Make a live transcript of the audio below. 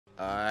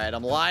All right,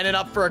 I'm lining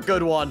up for a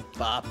good one.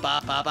 Oh,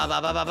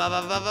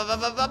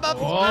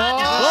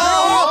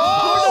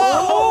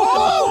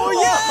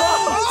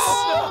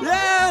 yes!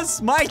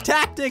 Yes! My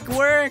tactic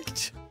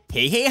worked.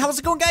 Hey, how's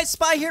it going, guys?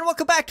 Spy here, and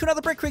welcome back to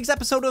another Brick Rigs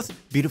episode with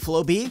Beautiful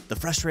OB, the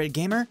Frustrated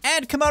Gamer,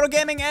 and Komodo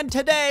Gaming, and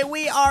today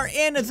we are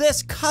in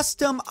this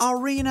custom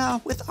arena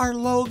with our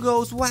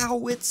logos.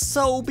 Wow, it's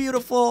so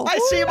beautiful. I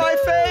see my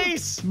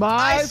face!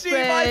 I see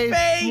my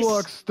face!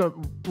 Looks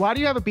Why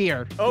do you have a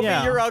beard? Obi,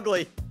 you're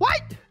ugly.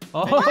 What?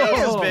 My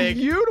nose is big.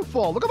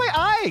 Beautiful. Look at my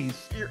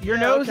eyes. Your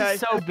nose is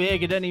so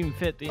big, it doesn't even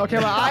fit the... Okay,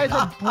 my eyes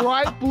are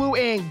bright blue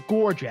and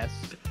gorgeous.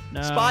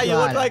 No. Spy, you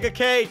look like a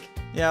cake.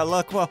 Yeah,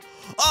 look, well...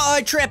 Oh,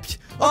 I tripped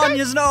on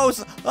his nose.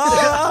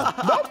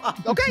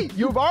 Nope. Okay,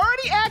 you've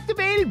already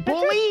activated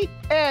Bully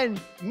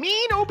and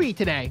Mean OB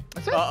today.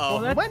 That's it.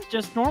 Uh-oh. Well, that's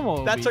just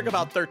normal. That took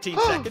about 13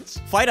 seconds.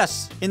 Fight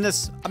us in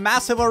this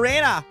massive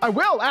arena. I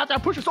will after I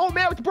push this old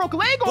man with the broken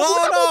leg.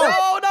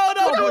 Oh, No,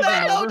 don't do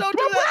that. No, don't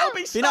do that.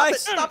 Obi, Be stop nice. it.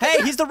 Stop Hey,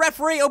 it. he's the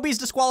referee. OB's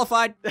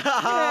disqualified.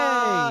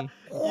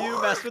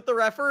 You messed with the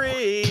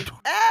referee.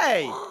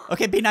 Hey.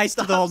 Okay, be nice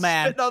to the old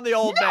man. Spitting on the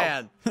old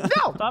man.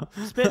 No. Stop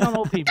spitting on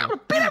old people.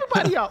 Beat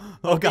everybody up.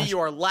 Oh, Obi, gosh. you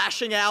are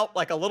lashing out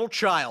like a little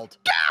child.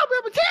 Yeah, we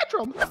have a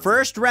tantrum.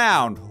 First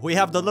round, we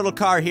have the little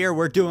car here.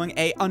 We're doing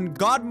a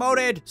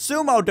ungod-moded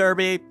sumo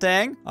derby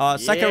thing.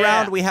 Second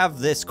round, we have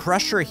this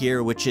crusher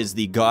here, which is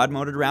the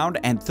god-moded round.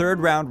 And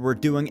third round, we're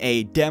doing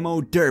a demo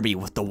derby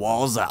with the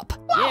walls up.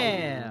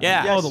 Yeah.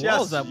 Yeah. Oh, the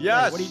wall's up.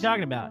 Yes. Wait, what are you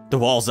talking about? The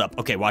walls up.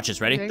 Okay, watch this.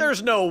 Ready?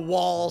 There's no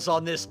walls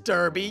on this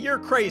derby. You're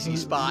crazy,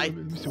 Spy.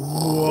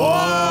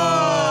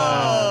 Whoa.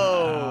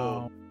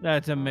 Wow.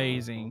 That's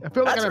amazing. I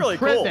feel like That's I'm really in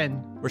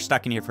prison. We're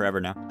stuck in here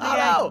forever now.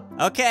 Oh,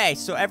 no. Okay,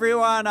 so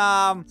everyone,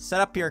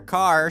 set up your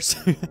cars.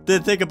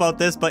 Didn't think about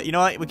this, but you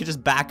know what? We could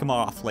just back them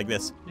off like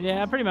this.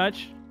 Yeah, pretty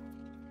much.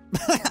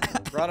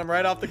 Run him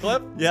right off the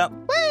cliff. Yep.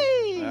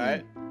 Whee! All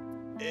right.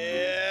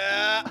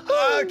 Yeah.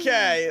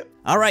 Okay.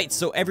 All right,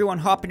 so everyone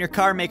hop in your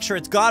car. Make sure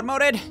it's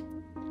god-moded.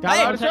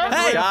 Got it, sir?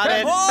 Hey, Got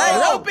it. Whoa.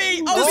 Hey,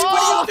 Opie!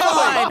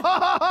 Disqualified!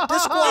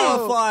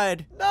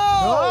 Disqualified!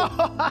 No!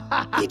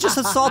 He just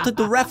assaulted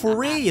the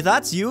referee.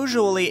 That's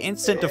usually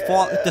instant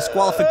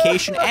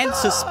disqualification and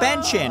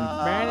suspension.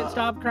 Brandon,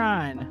 stop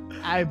crying.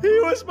 He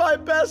was my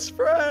best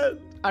friend.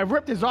 I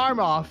ripped his arm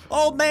off.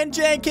 Old man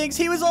Jenkins,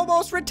 he was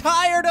almost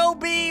retired,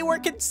 OB,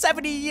 working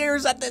 70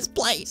 years at this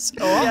place.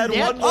 He had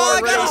yeah. one more I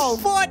race. got his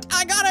foot!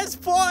 I got his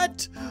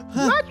foot!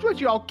 That's what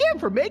y'all get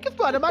for making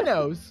fun of my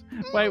nose.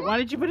 Wait, why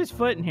did you put his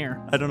foot in here?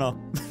 I don't know.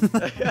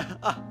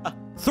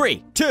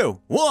 3, 2,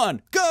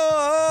 1,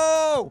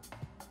 go!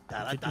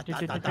 Okay, here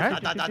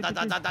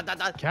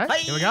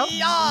we go.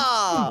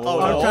 Oh,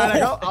 I'm no. trying to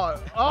go.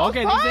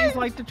 Okay, these things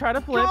like to try to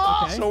flip.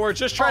 Okay. So we're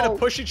just trying to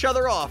push each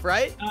other off,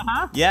 right?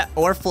 Uh-huh. Yeah,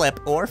 or flip,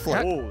 or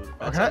flip. Oh,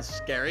 that sounds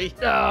scary.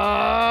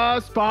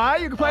 Spy,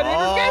 you can play the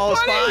Ender's Game, buddy.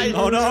 Spy.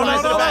 Oh, no,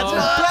 Spy's a bad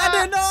spy.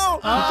 Brandon, no!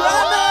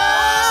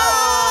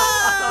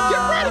 Get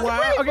ready.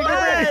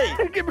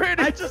 Get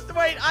ready.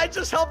 I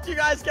just helped you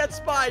guys get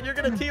Spy. You're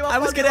gonna team up. I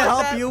was on me gonna like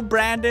help that? you,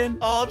 Brandon.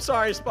 Oh, I'm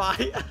sorry,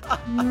 Spy.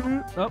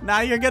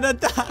 Now you're gonna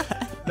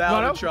die. Now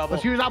I'm in trouble.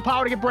 Let's use our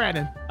power to get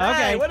Brandon. Hey,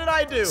 Okay. what did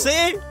I do?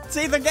 See,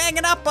 they're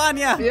ganging up on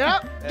you.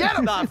 Yep, get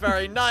him. Not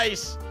very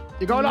nice.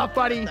 You're going up,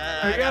 buddy.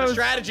 I got a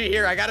strategy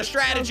here. I got a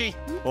strategy.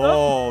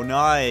 Oh,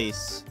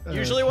 nice.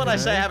 Usually when I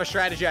say I have a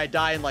strategy, I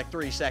die in like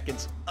 3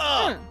 seconds.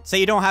 Ugh. So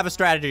you don't have a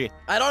strategy.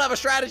 I don't have a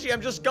strategy.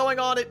 I'm just going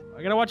on it.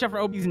 I gotta watch out for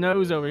Opie's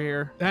nose over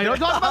here. Hey, don't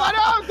talk about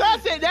my nose.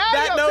 That's it. Now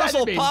That you're nose upsetting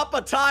will me. pop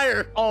a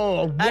tire.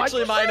 Oh, what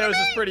Actually, you my say to nose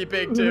is me? pretty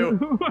big too.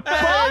 Hey,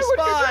 Spy, what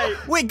Spy!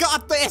 We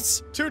got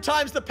this. 2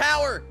 times the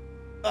power.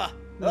 Oh.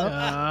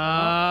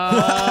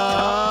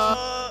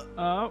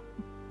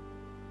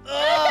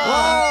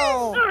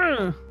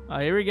 Whoa. Oh,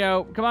 here we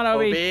go. Come on,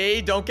 Obi.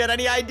 Obi, don't get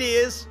any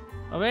ideas.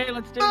 Obi,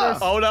 let's do this.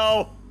 Oh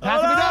no.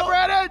 Pass me that,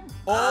 Brandon.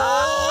 Oh!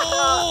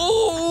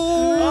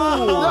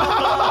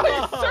 Are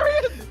you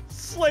serious?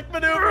 Slick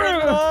maneuvering,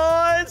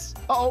 boys.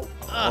 Uh-oh.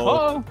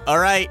 Oh. All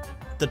right,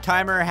 the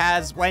timer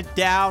has went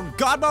down.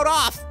 God mode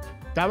off.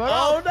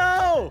 Oh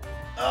no.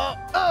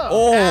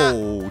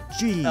 Oh,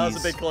 jeez. That was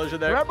a big collision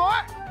there. Red boy.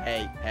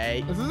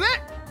 Hey. This is it.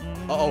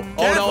 Uh-oh.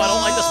 Oh no, I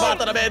don't like the spot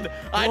that I'm in.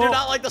 I do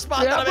not like the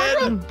spot that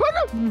I'm in. Put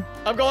him.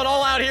 I'm going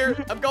all out here.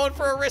 I'm going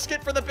for a risk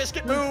it for the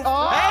biscuit move.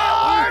 Oh,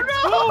 Hey,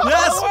 no.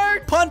 Yes, That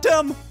worked. punt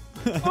him.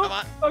 Come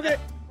on. Okay.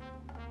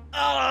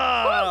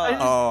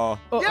 Oh.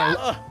 Yes.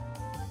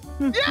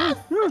 Yes.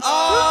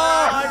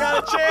 Oh, I got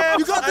a chance.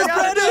 You got I this, got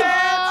a Brandon. chance.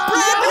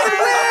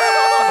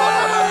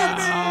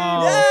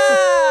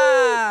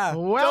 Yeah.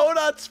 Well,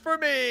 Donuts for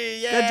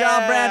me. Yeah. Good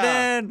job,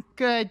 Brandon.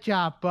 good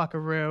job,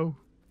 Buckaroo.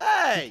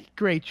 Hey.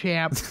 Great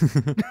champ.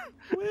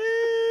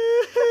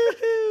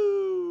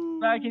 Woo-hoo.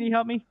 Can you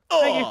help me?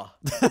 Thank you. Oh.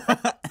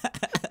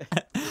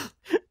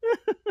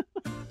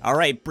 All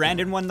right,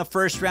 Brandon won the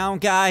first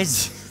round,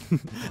 guys.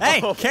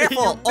 Hey, Oh,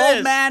 careful. you Old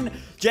missed. man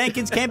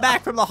Jenkins came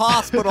back from the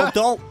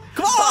hospital.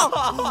 Come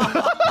on!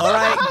 All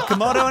right,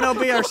 Komodo and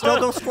Obi are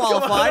still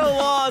disqualified.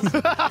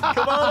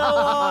 Komodo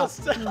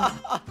lost.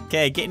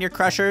 Okay, get in your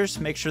crushers.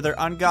 Make sure they're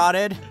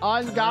unguarded.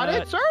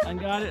 Unguarded, sir?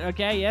 Unguarded.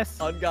 Okay, yes.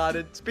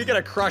 Unguarded. Speaking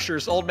of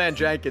crushers, old man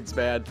Jenkins,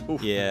 man.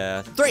 Oof.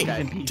 Yeah. 3,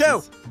 Okay. 2,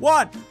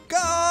 1,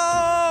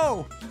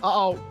 go!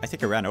 Uh-oh. I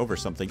think I ran over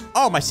something.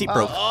 Oh, my seat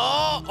broke.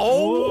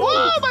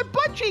 Whoa, my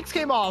butt cheeks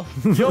came off.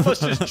 You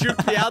almost just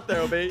juked me out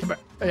there, Obi.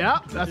 Yeah,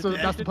 that's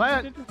the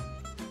plan.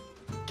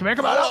 Come here,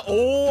 Komodo.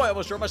 Oh, I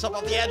almost threw myself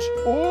off the edge.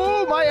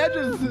 Oh, my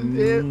edges.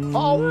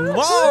 Oh.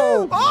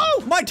 Whoa!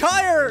 Oh. My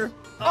tire!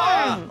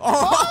 Ah.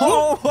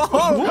 Oh!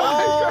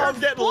 Oh, I'm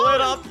getting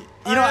lit up.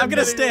 You know, I'm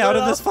gonna stay out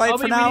of this fight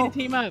Obi, for now. we need to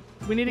team up.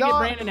 We need to get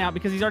Brandon out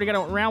because he's already got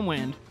a round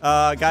wind.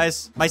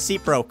 Guys, my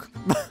seat broke.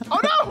 Oh,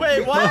 no.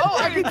 Wait, what? Oh,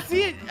 I can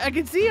see it. I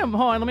can see him.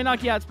 Hold on, let me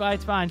knock you out, Spy.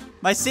 It's fine.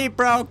 My seat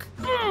broke.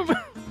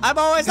 I'm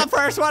always the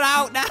first one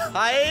out now.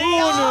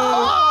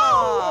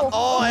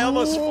 Oh, I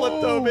almost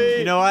flipped Obi.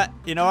 You know what?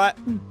 You know what?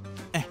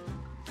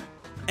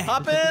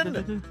 Hop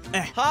in.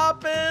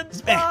 Hop in,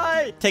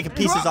 Spy. Taking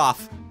pieces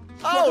off.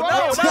 Oh, no.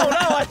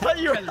 I thought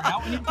you were, We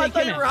need to I take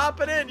thought him you were out.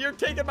 hopping in. You're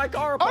taking my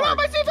car Oh, apart. no,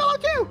 my seat fell out,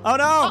 too. Oh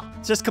no!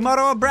 It's just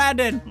Komodo and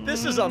Brandon.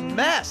 This is a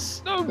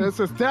mess. This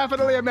is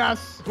definitely a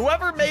mess.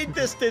 Whoever made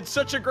this did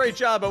such a great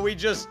job, but we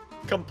just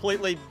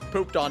completely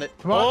pooped on it.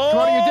 Come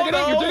on, you're digging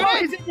it, you're digging Oh,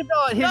 it. his engine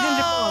fell. His engine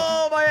fell.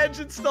 Oh, my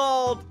engine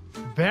stalled.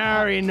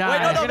 Very nice.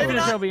 Wait, no, I'm gonna maybe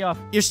finish not. Obi off.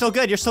 You're still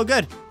good. You're still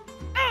good.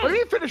 What do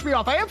you mean finish me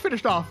off? I am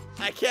finished off.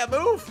 I can't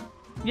move.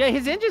 Yeah,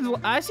 his engine's.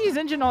 I see his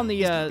engine on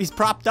the. He's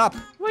propped up.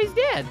 Well, he's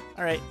dead.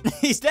 All right.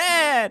 He's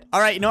dead. All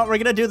right. You know what? We're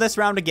gonna do this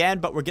round again,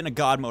 but we're gonna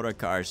God mode our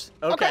cars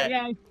Okay.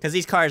 Yeah, because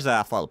these cars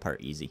fall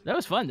apart easy. that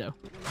was fun though.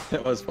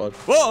 That was fun.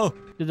 Whoa!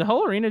 Did the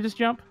whole arena just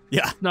jump?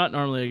 Yeah. Not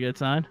normally a good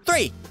sign.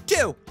 3,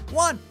 2,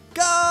 1,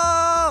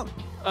 go!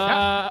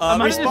 I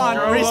might just respawn,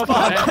 drove up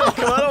respawn. the back.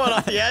 Komodo went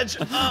off the edge.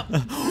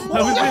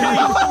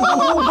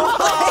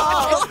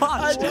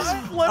 I just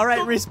flipped All right,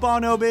 him.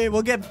 respawn, Obi.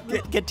 We'll get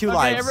 2 Okay,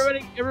 lives.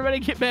 everybody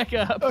get back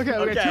up. Okay,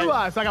 we got Okay. 2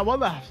 lives. I got 1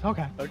 left.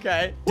 Okay.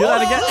 Okay. Do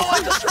that again. Oh, I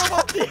just drove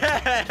off the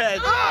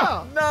edge.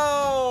 Ah!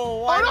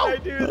 No. Why Oh, no.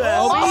 did I do that?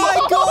 Oh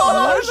my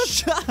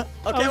gosh! Okay,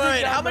 Oh,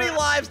 wait. God, How many bro.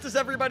 lives does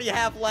everybody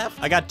have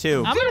left? I got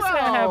 2. I'm gonna say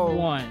I have 0.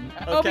 1.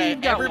 Obi, Okay,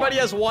 you've got everybody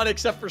 1. has 1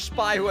 except for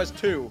Spy, who has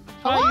 2.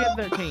 Spy, you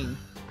get 13.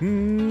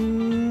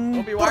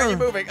 Obi, why are you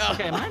moving? Oh.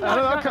 Okay, mine. I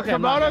don't know. Okay,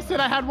 mine. Komodo said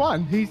I had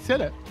 1. He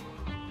said it.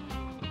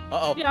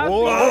 Uh-oh. Yeah,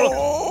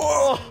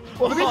 Whoa.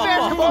 Well, to be fair,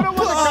 Komodo wasn't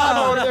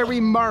God mode there. We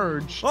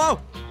merged. Whoa!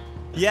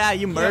 Yeah,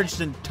 you merged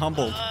and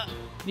tumbled.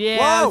 Yeah,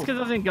 Whoa. it's because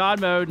I was in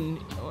God mode, and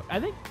I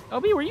think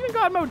Obi, were you in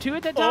God mode too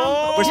at that time?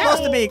 Oh, We're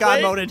supposed to be God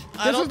wait. moded.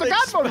 I This don't is the think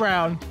God mode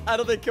round. I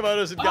don't think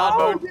Komodo's in God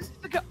Oh, mode. this is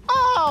the God.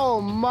 Oh,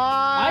 I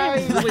my.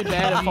 am really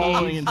bad at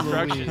following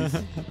instructions.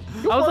 I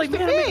was like, worse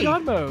man, than I'm in me.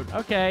 God mode.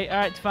 Okay, all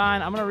right, it's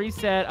fine. I'm gonna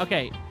reset.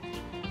 Okay.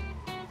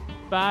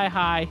 Bye,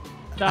 hi.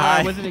 Sorry,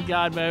 Hi. I wasn't in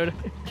God mode.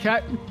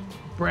 Okay.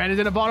 Brandon's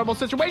in a vulnerable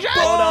situation. Oh,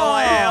 no,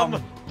 I am.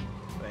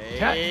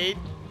 Wait.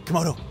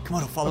 Komodo,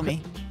 follow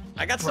me.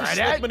 I got some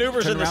Brandon, slick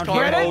maneuvers turn in this around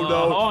car. here. Oh,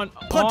 no. On,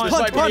 Punch, on. This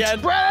might be the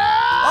end.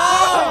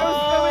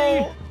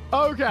 Oh!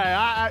 Okay,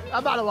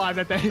 I'm not alive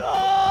that day.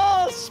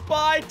 Oh,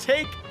 Spy,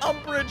 take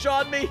umbrage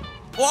on me.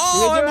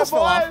 Whoa! I You almost fell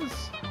off.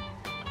 boys.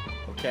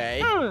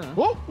 Okay.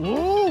 Whoa,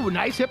 ooh,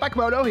 nice hit by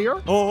Komodo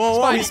here. Oh,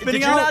 Spy, he's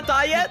spinning did you out. not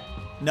die yet?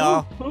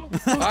 No. All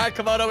right,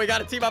 Komodo, we got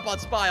to team up on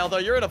Spy, although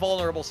you're in a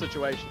vulnerable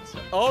situation. So.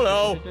 Oh,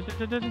 no.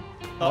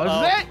 Oh, this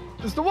is it.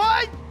 This is the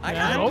one. I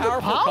Yeah. got a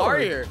powerful car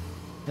Overpowered. here.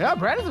 Yeah,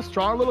 Brandon's a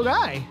strong little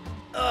guy.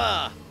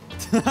 Ugh.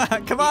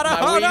 Komodo, My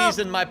oh no! weenies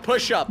and my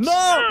push-ups. No!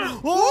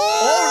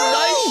 Oh,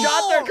 nice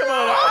shot there,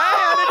 Komodo. Hey,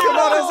 I didn't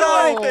even have to do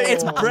anything.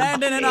 It's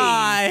Brandon and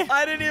I.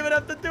 I didn't even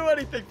have to do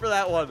anything for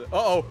that one.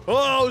 Uh-oh.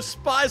 Oh,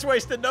 Spy's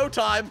wasted no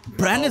time.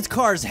 Brandon's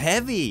car's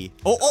heavy.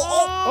 Oh!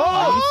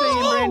 Are you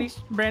saying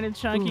Brandon's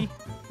chunky?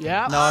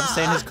 Yeah. No, I'm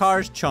saying his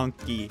car's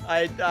chunky.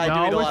 I do eat a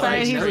No, we're lot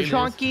saying of he's extremes.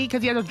 chunky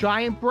because he has a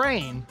giant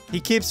brain. He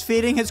keeps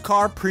feeding his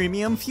car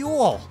premium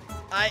fuel.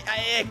 I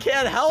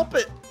can't help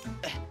it.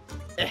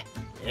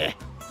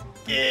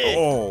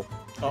 Oh.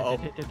 Uh-oh.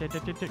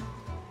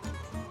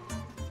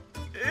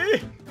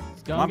 It's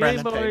Come on, going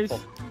good, Brandon. boys.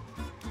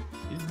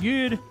 It's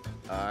good.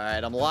 All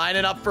right, I'm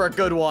lining up for a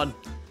good one.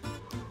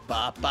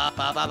 Ba, ba,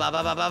 ba, ba, ba,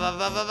 ba, ba, ba, ba, ba,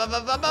 ba, ba, ba,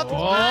 ba,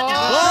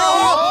 ba.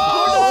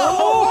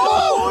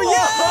 Oh,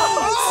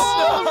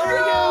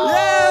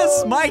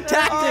 yes! My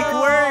tactic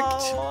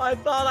worked. Oh, I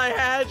thought I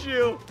had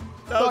you.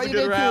 That was Thought a you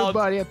good did round. too,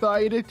 buddy. I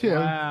thought you did too.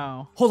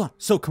 Wow. Hold on.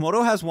 So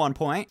Komodo has 1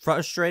 point.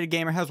 Frustrated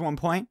Gamer has 1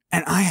 point.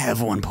 And I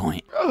have 1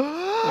 point.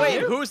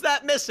 Wait, who's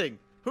that missing?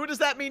 Who does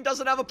that mean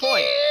doesn't have a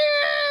point?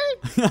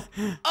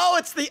 Oh,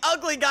 it's the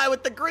ugly guy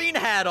with the green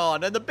hat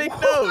on and the big nose.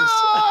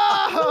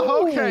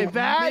 Oh, okay,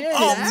 that.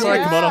 Oh, sorry,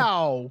 Komodo.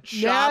 Now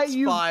Shots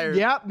you, fired.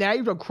 Yep, now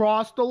you've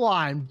crossed the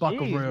line,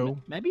 Buckaroo.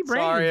 Jeez, maybe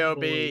Brandon's Sorry, the OB.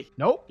 bully.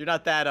 Nope. You're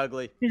not that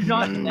ugly. He's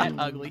not that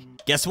ugly.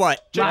 Guess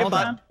what? Chicken Miles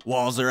butt. down?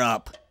 Walls are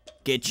up.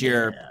 Get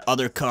your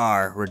other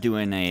car. We're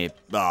doing a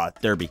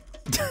derby.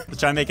 Let's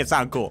try to make it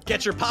sound cool.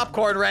 Get your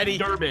popcorn ready.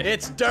 Derby.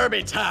 It's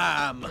derby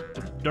time.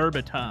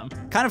 Derby time.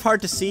 Kind of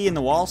hard to see in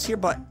the walls here,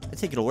 but I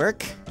think it'll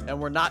work. And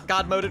we're not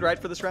God moded, right,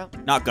 for this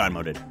round? Not God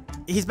moded.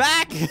 He's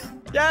back.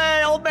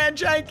 Yay, old man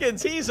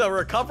Jenkins. He's a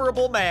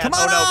recoverable man. Come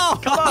on, oh,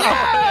 no. Come on.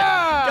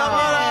 Yeah! Come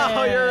on.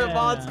 Oh, you're a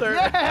monster.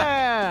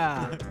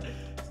 Yeah!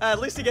 At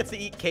least he gets to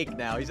eat cake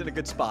now. He's in a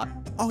good spot.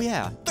 Oh,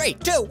 yeah. 3,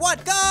 2, 1,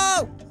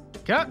 go!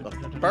 Okay.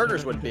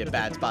 Burgers wouldn't be a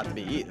bad spot to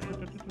be either.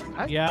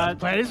 Yeah.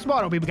 Play this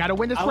smart, we gotta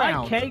win this I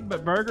round. like cake,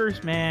 but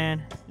burgers,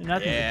 man.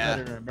 Nothing's Yeah.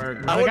 better than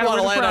burgers. I we would gotta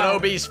want to win this land on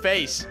round. OB's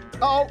face.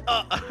 Oh.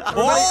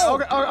 Whoa!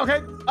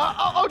 Okay.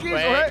 Oh, geez.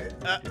 Wait.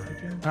 Okay.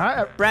 All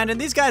right. Brandon,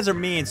 these guys are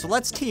mean, so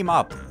let's team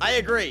up. I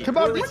agree. Come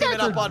Who on, are we these teaming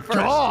guys up are on first?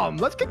 dumb.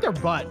 Let's kick their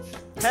butts.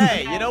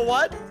 Hey, you know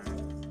what?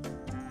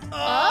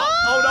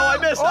 Oh, no, I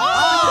missed.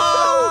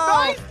 Oh,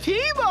 nice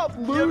team up,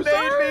 You losers.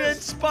 made me and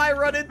Spy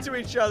run into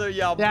each other, you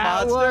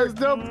That monster. was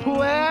the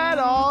plan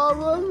all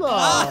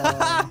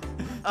along.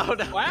 Oh,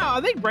 no. Wow,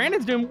 I think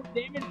Brandon's doing more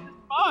damage to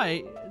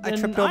Spy. I than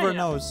tripped over a am.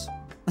 nose.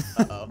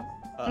 Uh-oh.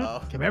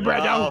 Uh-oh. Come here,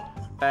 Brandon. Uh-oh.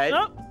 Hey.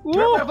 Oh,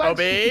 ooh. OB,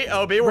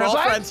 we're all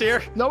Reflex? friends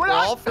here. No, we're We're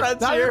not. all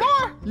friends Not here.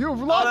 anymore. You've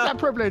lost no. that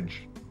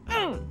privilege.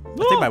 I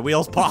think my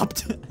wheels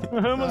popped.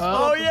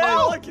 Oh, yeah,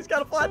 look, he's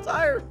got a flat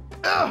tire.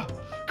 Come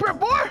here,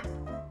 boy. I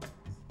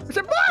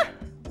said, boy.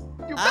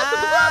 You messed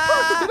with the wrong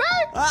person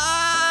today.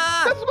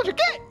 Ah! This is what you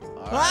get.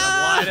 All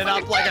right, I'm lining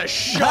up like a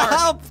shark.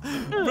 Help!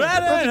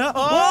 Brandon!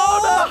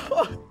 Oh, no.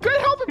 Good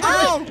helping,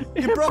 Ow! Brandon.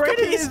 You broke a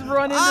Brandon piece. is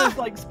running Ah! this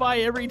like Spy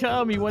every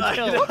time he wants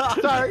help.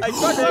 Sorry. I Sorry,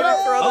 couldn't even throw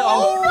the-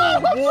 Oh, no.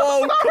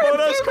 Whoa, Sorry,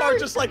 Komodo's car sorry.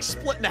 just like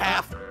split in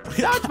half. No,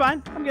 it's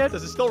fine. I'm good.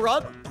 Does it still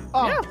run?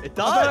 Oh, Yeah. It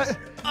does.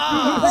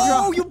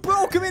 Oh, you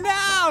broke him in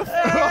half! It's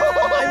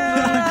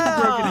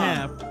broken in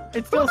half.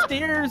 It still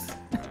steers.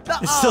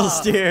 It still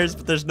steers,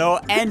 but there's no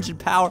engine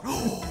power.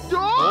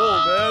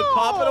 Oh, man,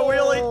 popping a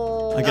wheelie.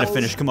 I gotta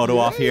finish Komodo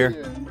off here.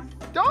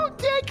 Don't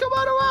take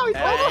Komodo out. He's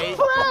Hey.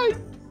 overafraid.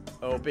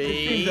 OB.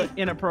 Seems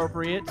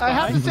inappropriate. I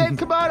have to Spy. save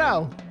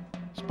Komodo.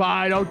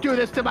 Spy, don't do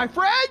this to my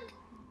friend.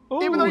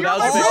 Ooh, Even though you're that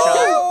my was a big friend.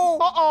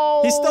 shot.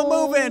 Uh-oh. He's still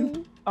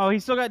moving. Oh,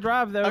 he's still got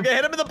drive though. Okay,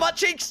 hit him in the butt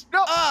cheeks.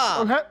 No.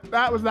 Ah. Okay,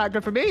 that was not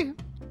good for me.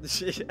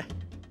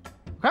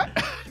 Okay.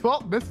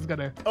 Well, this is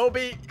gonna OB,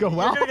 Go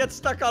well. you're gonna get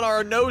stuck on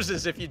our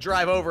noses if you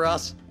drive over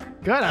us.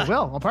 good. I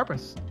will on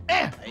purpose.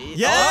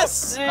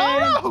 Yes! And Oh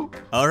no!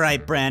 All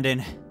right, Brandon.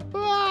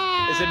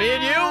 Is it me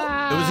and you?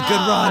 It was a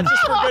good run.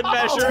 Just for good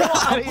measure.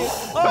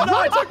 Oh, no,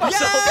 I took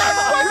myself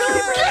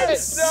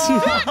Yes!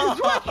 out. That is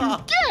what you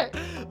get.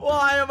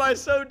 Why am I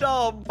so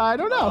dumb? I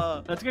don't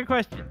know. that's a good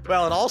question.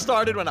 Well, it all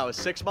started when I was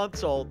 6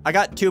 months old. I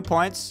got 2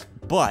 points,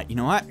 but you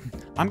know what?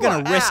 I'm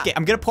gonna What? risk it.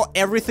 I'm gonna put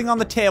everything on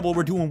the table.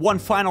 We're doing one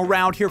final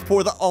round here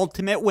for the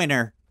ultimate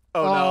winner.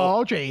 Oh, no.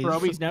 Oh, jeez.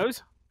 Roby's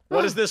nose.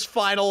 What does this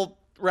final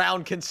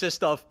round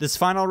consist of? This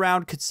final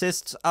round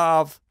consists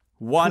of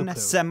one Poo-poo.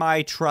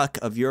 semi-truck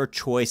of your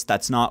choice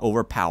that's not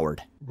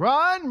overpowered.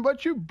 Run,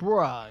 but you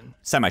brun.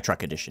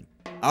 Semi-truck edition.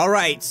 All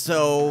right,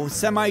 so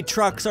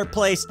semi-trucks are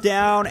placed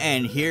down,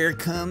 and here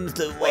comes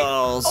the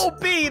walls.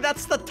 OB,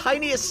 that's the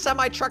tiniest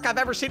semi-truck I've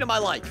ever seen in my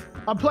life.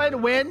 I'm playing to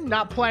win,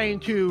 not playing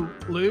to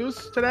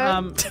lose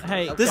today.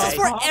 Hey. This is Okay.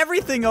 for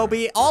everything,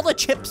 OB. All the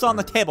chips on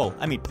the table.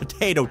 I mean,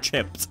 potato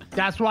chips.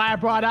 That's why I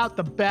brought out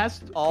the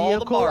best All the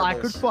vehicle I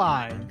marbles. could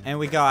find. And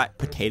we got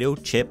potato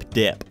chip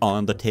dip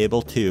on the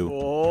table, too.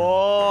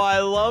 Oh, I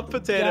love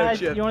potato Guys,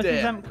 chip you want to see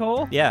dip. something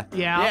cool? Yeah.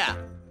 Yeah. Yeah.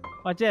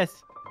 Watch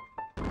this.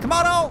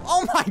 Komodo!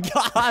 Oh my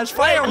gosh,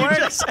 Wait, you fireworks!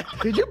 just,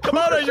 Did you poop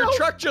Komodo, your yourself?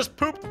 truck just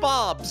pooped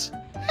bombs.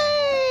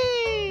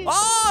 Hey!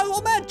 Oh,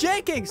 old man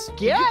Jenkins!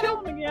 Get Kill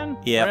him! him again.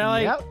 Yep.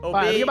 Really? Yep. OB. All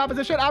right, let me get my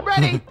position. I'm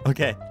ready.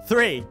 Okay,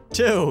 3,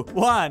 2,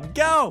 1,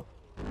 go!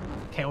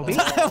 Okay, OB. Ooh,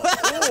 I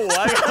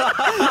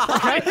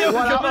Okay.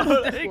 What come up?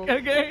 on.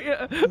 Okay.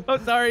 Oh,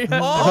 sorry.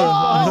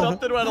 Oh,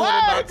 something went a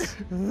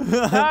little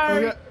nuts.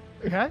 Sorry. Okay.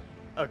 Okay.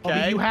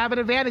 Okay. You have an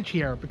advantage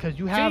here because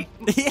you have.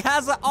 He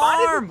has an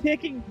Mine is arm! a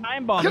ticking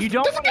time bomb. Just You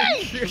don't want to.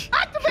 disengage!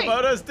 Activate!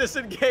 Komodo's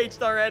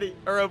disengaged already.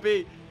 Or OB.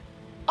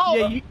 Oh,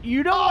 Yeah,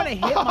 you don't want to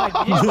hit my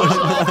Push him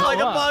off like a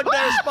vehicle. bug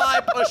there, Spy.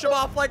 Push him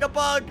off like a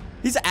bug.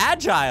 He's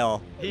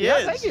agile. He Yeah,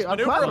 is. thank you. He's I'm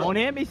maneuverable. clever. Don't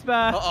hit me,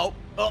 Spy. Uh-oh.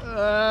 Oh,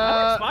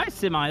 I like Spy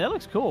semi. That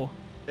looks cool.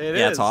 it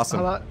Yeah, is. it's awesome.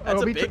 hold on.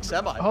 That's a OB big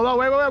semi. Hold on,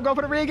 wait. I'm going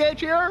for the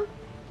re-engage here.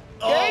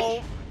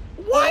 Oh.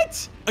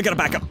 What? I gotta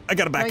back up. I'm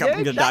gonna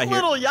Engage? die That here.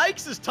 little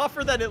yikes is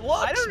tougher than it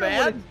looks, I don't know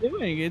man. what it's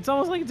doing. It's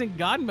almost like it's in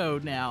God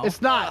mode now.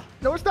 It's not.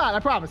 No, it's not. I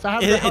promise. I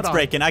have It- hold it's on.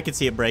 breaking. I can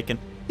see it breaking.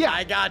 Yeah.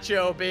 I got you,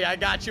 OB. I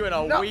got you in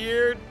a No.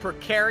 weird,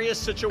 precarious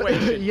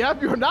situation.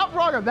 Yep, you're not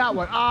wrong on that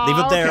one. Leave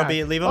him there,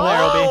 okay. OB. Leave him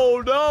there, OB.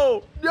 Oh,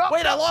 no. No,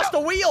 Wait, I no, lost a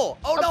wheel.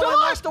 Oh, I'm no, I sorry.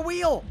 lost a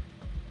wheel.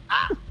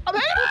 I'm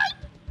hanging on.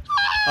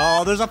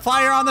 Oh, there's a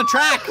fire on the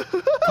track.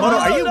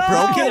 Komodo, are you no.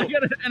 broken?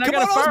 I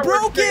got a Komodo's fireworks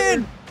broken.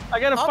 trailer. I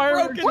got a I'm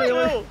fireworks broken,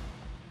 trailer. too.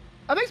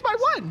 I think Spy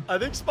won. I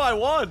think Spy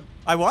won.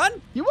 I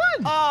won? You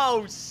won.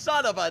 Oh,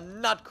 son of a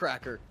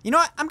nutcracker. You know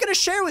what? I'm gonna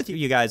share with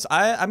you guys.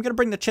 I'm gonna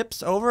bring the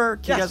chips over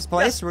to you guys'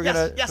 place. We're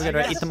gonna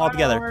eat them all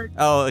together.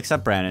 Oh,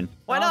 except Brandon.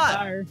 Why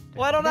not?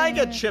 Why don't I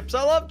get chips?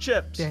 I love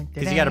chips.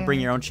 Because you gotta bring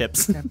your own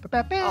chips.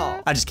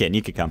 Oh. I'm just kidding.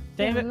 You could come.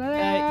 David,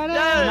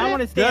 I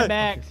want to stand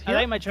back. I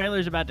think my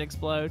trailer's about to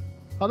explode.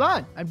 Hold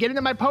on. I'm getting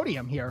to my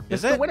podium here. Is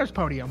It's the it? winner's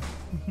podium.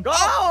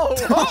 Oh!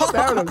 Oh,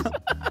 there it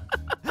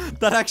is.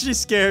 That actually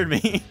scared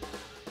me.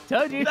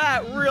 Told you.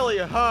 That really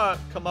hurt,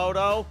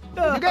 Komodo.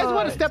 You guys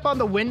want to step on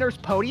the winner's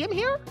podium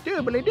here?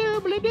 Doobly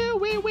doobly doo,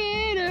 we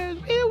winners,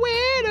 we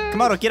winners.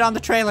 Komodo, get on the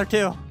trailer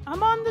too.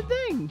 I'm on the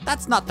thing.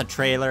 That's not the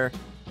trailer.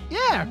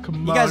 Yeah,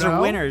 Komodo. You guys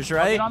are winners, I'll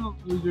right? get on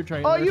the loser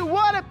trailer. Oh, you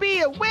want to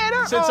be a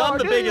winner? Since Oh, I'm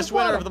the do biggest you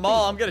winner wanna of them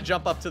all, I'm gonna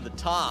jump up to the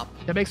top.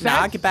 That makes sense.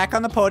 Nah, get back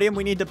on the podium.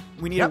 We need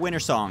a winner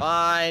song.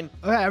 Fine.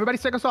 Okay, everybody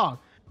sing a song.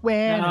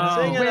 Winners, No.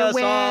 Singing we're a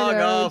song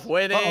winners. of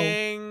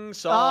winning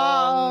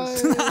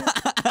songs.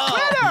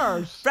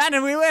 Winners!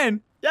 Brandon, we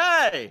win. Yay!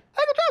 Hey,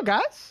 good job,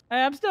 guys.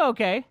 Hey, I'm still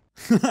okay.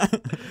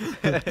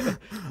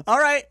 All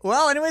right.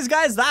 Well, anyways,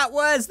 guys, that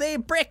was the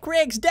Brick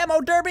Rigs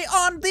Demo Derby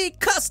on the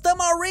custom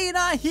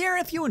arena here.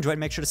 If you enjoyed,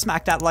 make sure to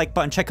smack that like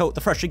button. Check out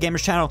the Frustrated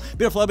Gamers channel,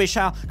 Beautiful Obi's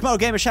channel, Komodo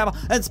Gamers channel,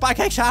 and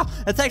SpyCakes channel.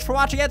 And thanks for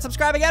watching and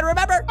subscribing. And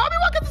remember, I'll be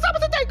walking this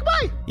opposite day.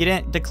 Goodbye. you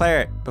didn't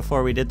declare it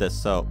before we did this,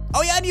 so.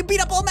 Oh, yeah, and you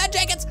beat up old man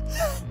Jenkins.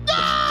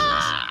 Ah!